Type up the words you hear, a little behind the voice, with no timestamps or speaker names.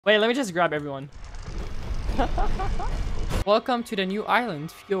Wait, let me just grab everyone. Welcome to the new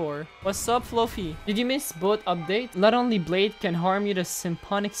island, Fjord. What's up, Fluffy? Did you miss boat update? Not only Blade can harm you, the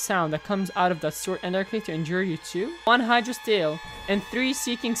symphonic sound that comes out of that sword indirectly to injure you too. 1 Hydra's tail and 3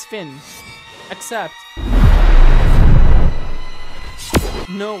 Seeking fin. Accept.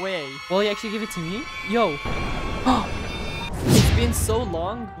 No way. Will he actually give it to me? Yo. It's been so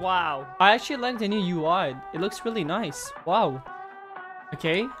long. Wow. I actually like the new UI. It looks really nice. Wow.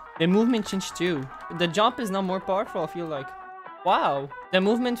 Okay. The movement changed too. The jump is now more powerful, I feel like. Wow. The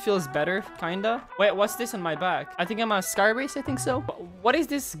movement feels better, kinda. Wait, what's this on my back? I think I'm a Skybase, I think so. What is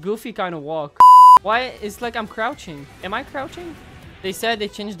this goofy kind of walk? Why? It's like I'm crouching. Am I crouching? They said they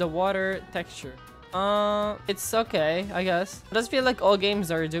changed the water texture. It's okay, I guess. It does feel like all games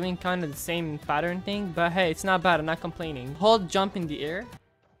are doing kind of the same pattern thing, but hey, it's not bad. I'm not complaining. Hold jump in the air.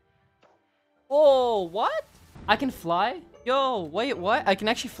 Oh, what? I can fly? Yo, wait, what? I can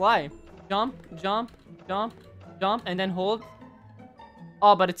actually fly. Jump, jump, jump, jump, and then hold.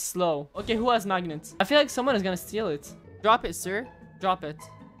 Oh, but it's slow. Okay, who has magnets? I feel like someone is gonna steal it. Drop it, sir. Drop it.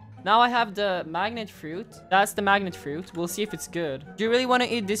 Now I have the magnet fruit. That's the magnet fruit. We'll see if it's good. Do you really want to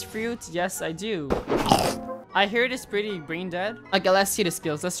eat this fruit? Yes, I do. I hear it is pretty brain dead. Okay, let's see the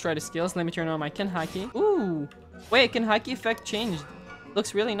skills. Let's try the skills. Let me turn on my Kenhaki. Ooh. Wait, Kenhaki effect changed.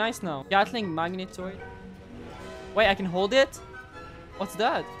 Looks really nice now. Gatling Magnetoid. Wait, I can hold it? What's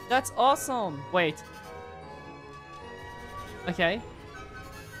that? That's awesome. Wait. Okay.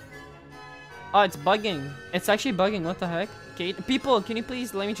 Oh, it's bugging. It's actually bugging. What the heck? Okay, people, can you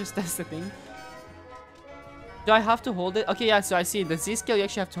please let me just test the thing? Do I have to hold it? Okay, yeah, so I see. The Z skill, you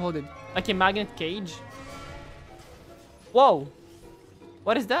actually have to hold it. Okay, magnet cage. Whoa.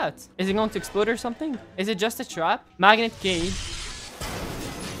 What is that? Is it going to explode or something? Is it just a trap? Magnet cage.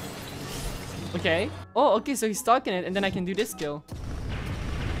 Okay. Oh, okay, so he's stuck in it, and then I can do this skill.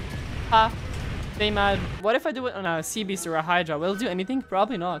 Ha. Stay mad. What if I do it on a Sea Beast or a Hydra? Will it do anything?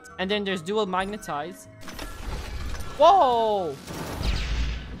 Probably not. And then there's dual magnetize. Whoa!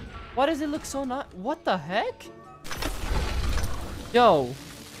 Why does it look so not? What the heck? Yo,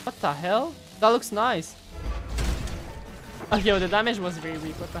 what the hell? That looks nice. Okay, yo, the damage was very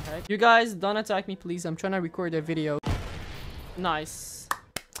weak. What the heck? You guys, don't attack me, please. I'm trying to record a video. Nice.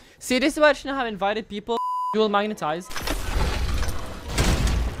 See, this is why I shouldn't have invited people. Dual magnetize.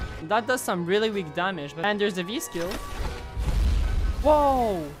 That does some really weak damage. And there's the V skill.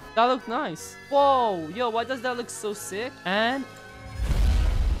 Whoa, that looked nice. Whoa, yo, why does that look so sick? And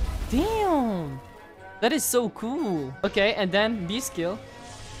damn, that is so cool. Okay, and then B skill.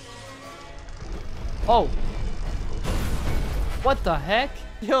 Oh, what the heck?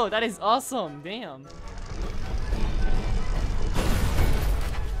 Yo, that is awesome. Damn.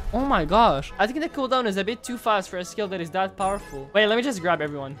 Oh my gosh, I think the cooldown is a bit too fast for a skill that is that powerful. Wait, let me just grab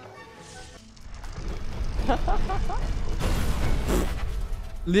everyone.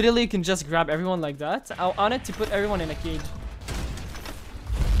 Literally, you can just grab everyone like that. I wanted to put everyone in a cage.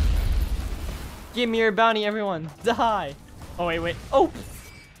 Give me your bounty, everyone. Die. Oh, wait, wait. Oh,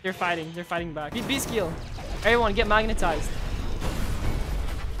 they're fighting. They're fighting back. B skill. Everyone, get magnetized.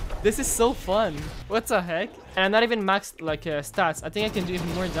 This is so fun. What the heck? And I'm not even maxed like stats. I think I can do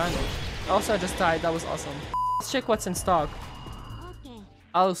even more damage. Also, I just died. That was awesome. Let's check what's in stock. Okay.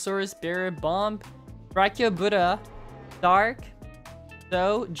 Allosaurus, Bearer, Bomb, Brachio, Buddha, Dark,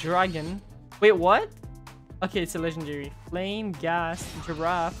 Dragon. Wait, what? Okay, it's a legendary. Flame, Gas,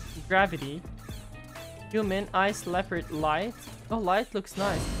 Giraffe, Gravity, Human, Ice, Leopard, Light. Oh, Light looks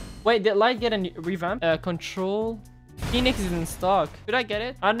nice. Wait, did Light get a revamp? Control. Phoenix is in stock. Should I get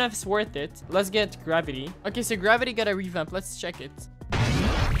it? I don't know if it's worth it. Let's get Gravity. Okay, so Gravity got a revamp. Let's check it.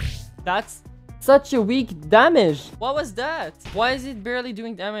 That's such a weak damage. What was that? Why is it barely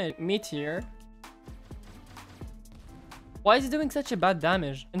doing damage? Meteor. Why is it doing such a bad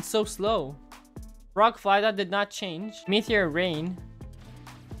damage and so slow? Rock Fly, that did not change. Meteor Rain.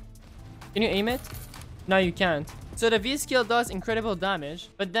 Can you aim it? No, you can't. So the V skill does incredible damage,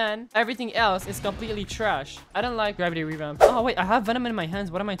 but then everything else is completely trash. I don't like Gravity Revamp. Oh wait, I have Venom in my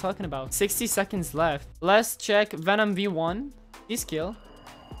hands. What am I talking about? 60 seconds left. Let's check Venom V1. V skill.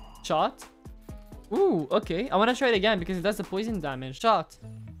 Shot. Ooh, okay. I want to try it again because it does the poison damage. Shot.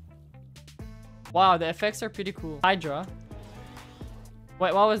 Wow, the effects are pretty cool. Hydra.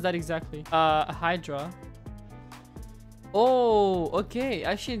 Wait, what was that exactly? Hydra. Oh, okay.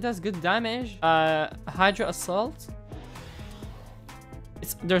 Actually, it does good damage. Hydra Assault.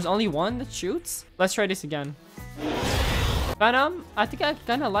 There's only one that shoots. Let's try this again. Venom. I think I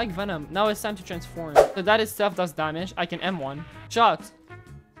kind of like Venom. Now it's time to transform. So that itself does damage. I can M1. Shot.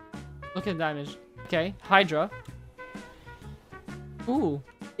 Look at the damage. Okay. Hydra. Ooh.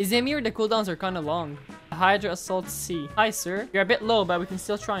 Is it me or the cooldowns are kind of long? Hydra Assault C. Hi, sir. You're a bit low, but we can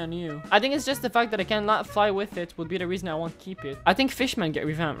still try on you. I think it's just the fact that I cannot fly with it would be the reason I won't keep it. I think Fishmen get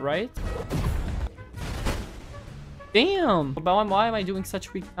revamped, right? Damn! But why am I doing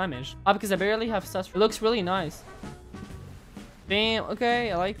such weak damage? Ah, because I barely have stats. It looks really nice. Damn,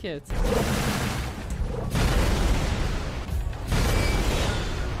 okay, I like it.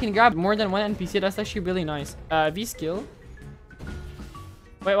 You can grab more than one NPC, that's actually really nice. V skill.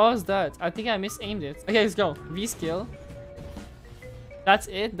 Wait, what was that? I think I misaimed it. Okay, let's go. V skill. That's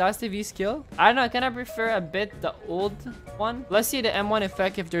it? That's the V skill? I don't know, I kind of prefer a bit the old one. Let's see the M1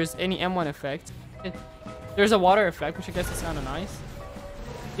 effect if there's any M1 effect. There's a water effect, which I guess is kind of nice.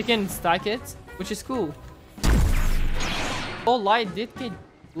 You can stack it, which is cool. Oh, light did get...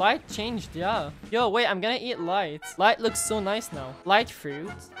 Light changed, yeah. Yo, wait, I'm gonna eat light. Light looks so nice now. Light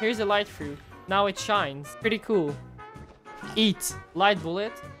fruit. Here's a light fruit. Now it shines. Pretty cool. Eat. Light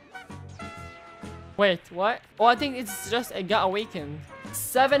bullet. Wait, what? Oh, I think it's just it got awakened.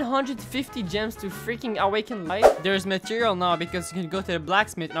 750 gems to freaking awaken light. There's material now because you can go to the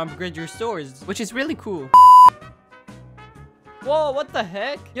blacksmith and upgrade your swords, which is really cool. Whoa, what the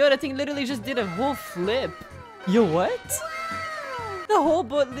heck? Yo, that thing literally just did a whole flip. Yo, what? The whole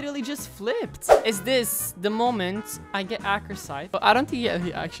boat literally just flipped. Is this the moment I get acrosite? But I don't think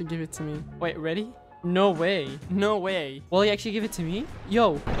he actually give it to me. Wait, ready? No way. No way. Will he actually give it to me?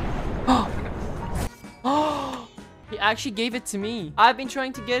 Yo. Oh, he actually gave it to me. I've been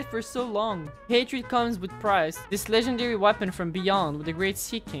trying to get it for so long. Hatred comes with price. This legendary weapon from beyond with the great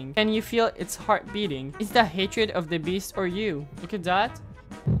Sea King. Can you feel its heart beating? Is that hatred of the beast or you? Look at that.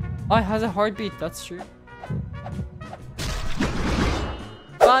 Oh, it has a heartbeat. That's true.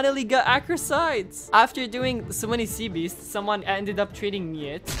 Finally got acrosites. After doing so many sea beasts, someone ended up trading me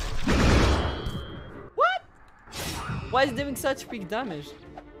it. What? Why is it doing such weak damage?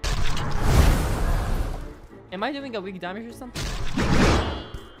 Am I doing a weak damage or something?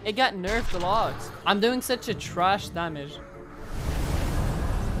 It got nerfed a lot. I'm doing such a trash damage.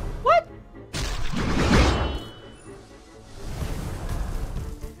 What?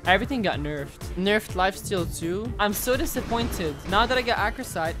 Everything got nerfed. Nerfed lifesteal too. I'm so disappointed. Now that I got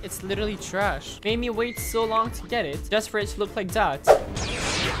acrosite, it's literally trash. Made me wait so long to get it, just for it to look like that.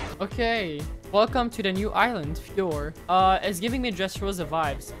 Okay. Welcome to the new island, Fjord. It's giving me Dressrosa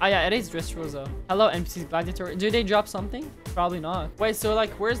vibes. Ah, yeah, it is Dressrosa. Hello, NPCs Gladiator. Do they drop something? Probably not. Wait, so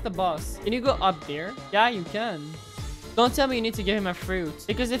like, where's the boss? Can you go up there? Yeah, you can. Don't tell me you need to give him a fruit.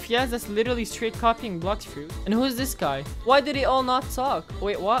 Because if yes, that's literally straight copying Blox fruit. And who's this guy? Why did they all not talk?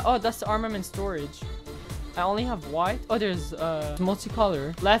 Wait, what? Oh, that's the armament storage. I only have white. Oh, there's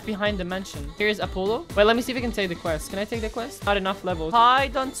multicolor. Left behind dimension. Here's Apollo. Wait, let me see if I can take the quest. Can I take the quest? Not enough levels. Hi,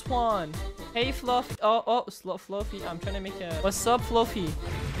 Dunswan. Hey, Fluffy. Oh, Fluffy. I'm trying to make a... What's up, Fluffy?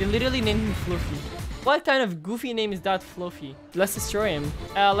 They literally named him Fluffy. What kind of goofy name is that, Fluffy? Let's destroy him.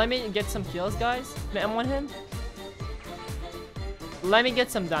 Let me get some kills, guys. Can I M1 him? Let me get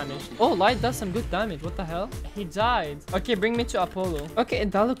some damage. Oh, light does some good damage. What the hell? He died. Okay, bring me to Apollo. Okay,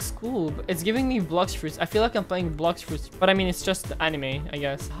 that looks cool. But it's giving me Blox fruits. I feel like I'm playing Blox fruits. But I mean, it's just the anime, I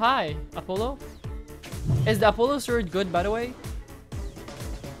guess. Hi, Apollo. Is the Apollo sword good, by the way?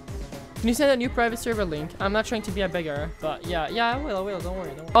 Can you send a new private server link? I'm not trying to be a beggar. But yeah, I will. Don't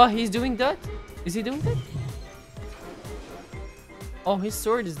worry. Oh, he's doing that? Is he doing that? Oh, his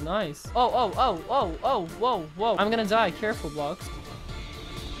sword is nice. Oh, whoa. I'm gonna die. Careful, Blox.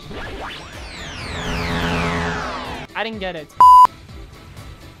 I didn't get it.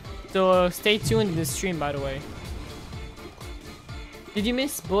 So stay tuned in the stream, by the way. Did you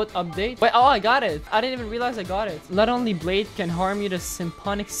miss both update? Wait, oh, I got it. I didn't even realize I got it. Not only blade can harm you, the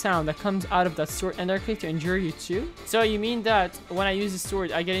symphonic sound that comes out of that sword indirectly to injure you too. So you mean that when I use the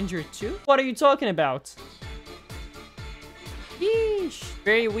sword, I get injured too? What are you talking about? Yeesh.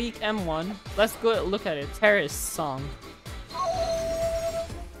 Very weak M1. Let's go look at it. Paris song.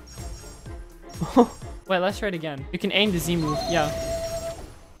 Wait, let's try it again. You can aim the Z move. Yeah.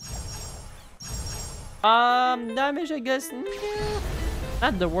 Damage, I guess. Yeah.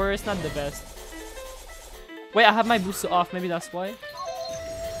 Not the worst, not the best. Wait, I have my boost off. Maybe that's why.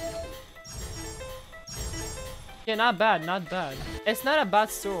 Yeah, not bad, not bad. It's not a bad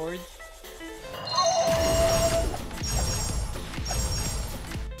sword.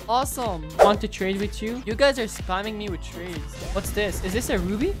 Awesome. Want to trade with you? You guys are spamming me with trades. What's this? Is this a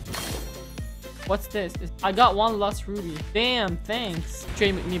ruby? What's this? I got one lost ruby. Damn, thanks.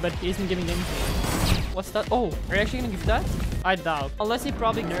 Trade with me, but he isn't giving anything. What's that? Oh, are you actually gonna give that? I doubt. Unless he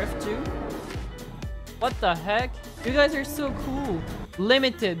probably nerfed too. What the heck? You guys are so cool.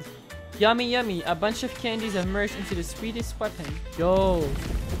 Limited. Yummy, yummy. A bunch of candies have merged into the sweetest weapon. Yo.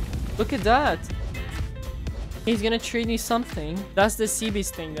 Look at that. He's gonna trade me something. That's the sea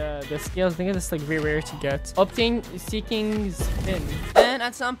beast thing, the scales. I think it's like very rare to get. Obtain seeking spin. And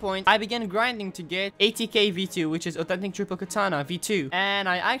at some point, I began grinding to get ATK V2, which is Authentic Triple Katana V2. And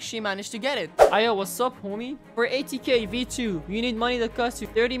I actually managed to get it. Ayo, what's up, homie? For ATK V2, you need money that costs you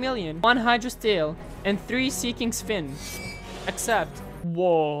 30 million, 1 Hydra's tail, and 3 seeking spin. Accept.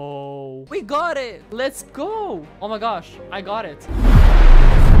 Whoa. We got it. Let's go. Oh my gosh, I got it.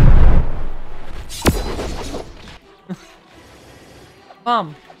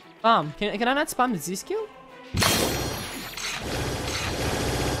 Bam. Bam. Can I not spam the Z skill?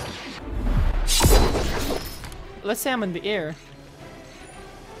 Let's say I'm in the air.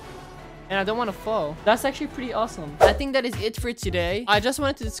 And I don't want to fall. That's actually pretty awesome. I think that is it for today. I just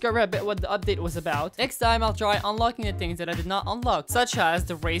wanted to discover a bit what the update was about. Next time, I'll try unlocking the things that I did not unlock, such as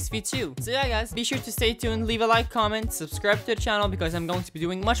the race V2. So yeah, guys, be sure to stay tuned, leave a like, comment, subscribe to the channel because I'm going to be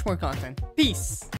doing much more content. Peace!